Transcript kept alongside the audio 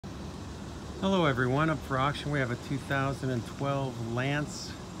Hello everyone, up for auction we have a 2012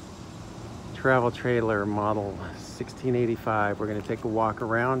 Lance travel trailer model 1685. We're going to take a walk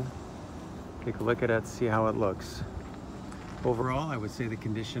around, take a look at it, see how it looks. Overall, I would say the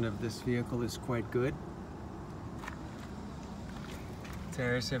condition of this vehicle is quite good.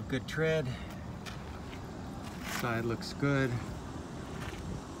 Tires have good tread, side looks good.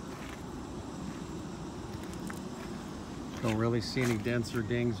 Don't really see any dents or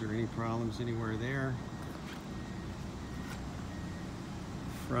dings or any problems anywhere there.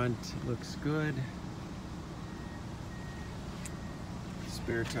 Front looks good.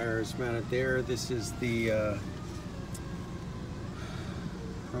 Spare tire is mounted there. This is the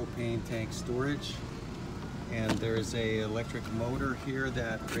propane tank storage. And there's a electric motor here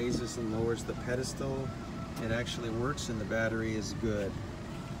that raises and lowers the pedestal. It actually works and the battery is good.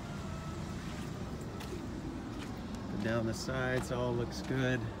 Down the sides, all looks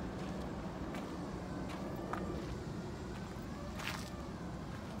good.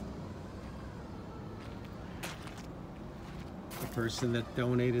 The person that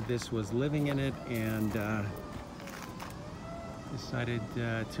donated this was living in it and decided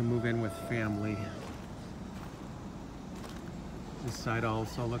to move in with family. This side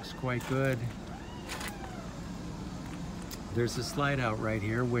also looks quite good. There's a slide out right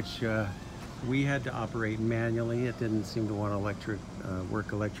here, which we had to operate manually. It didn't seem to want to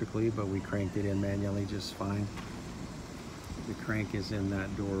work electrically, but we cranked it in manually just fine. The crank is in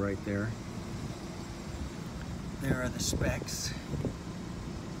that door right there. There are the specs.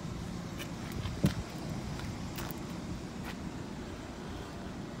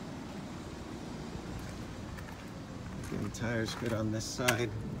 Again, the tire's good on this side.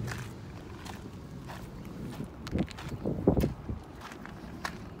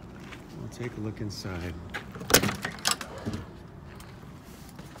 Take a look inside.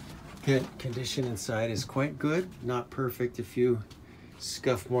 Condition inside is quite good. Not perfect, a few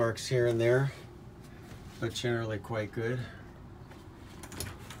scuff marks here and there, but generally quite good.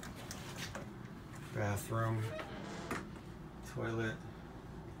 Bathroom, toilet,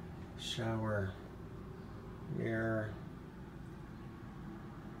 shower, mirror,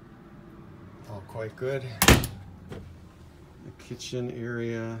 all quite good. The kitchen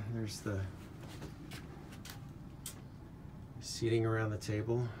area, there's the seating around the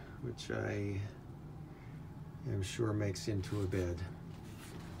table, which I am sure makes into a bed.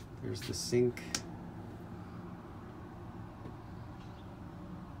 There's the sink.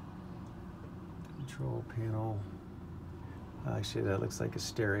 Control panel. Actually, that looks like a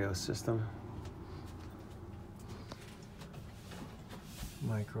stereo system.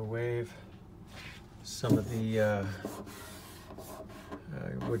 Microwave. Some of the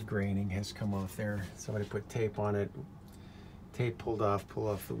wood graining has come off there. Somebody put tape on it. Tape pull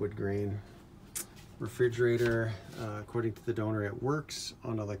off the wood grain. Refrigerator, according to the donor, it works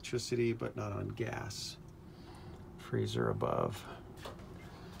on electricity but not on gas. Freezer above.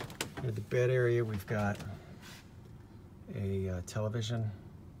 In the bed area, we've got a television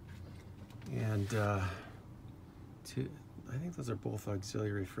and two. I think those are both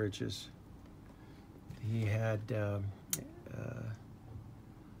auxiliary fridges. He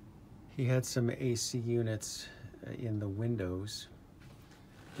had some AC units in the windows,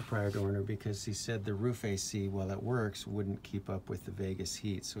 the prior donor, because he said the roof AC, while it works, wouldn't keep up with the Vegas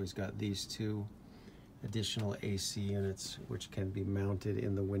heat. So he's got these two additional AC units which can be mounted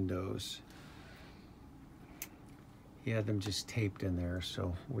in the windows. He had them just taped in there,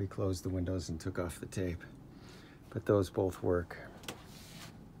 so we closed the windows and took off the tape. But those both work.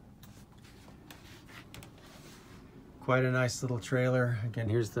 Quite a nice little trailer. Again,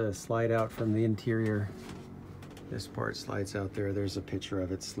 here's the slide out from the interior. This part slides out there. There's a picture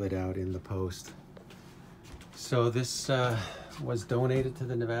of it slid out in the post. So this was donated to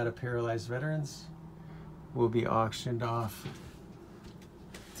the Nevada Paralyzed Veterans. Will be auctioned off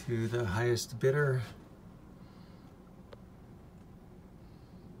to the highest bidder.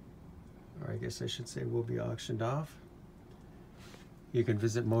 Or I guess I should say will be auctioned off. You can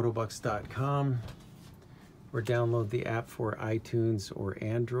visit motobucks.com or download the app for iTunes or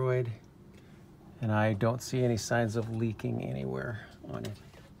Android. And I don't see any signs of leaking anywhere on it.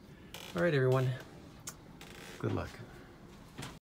 All right, everyone. Good luck.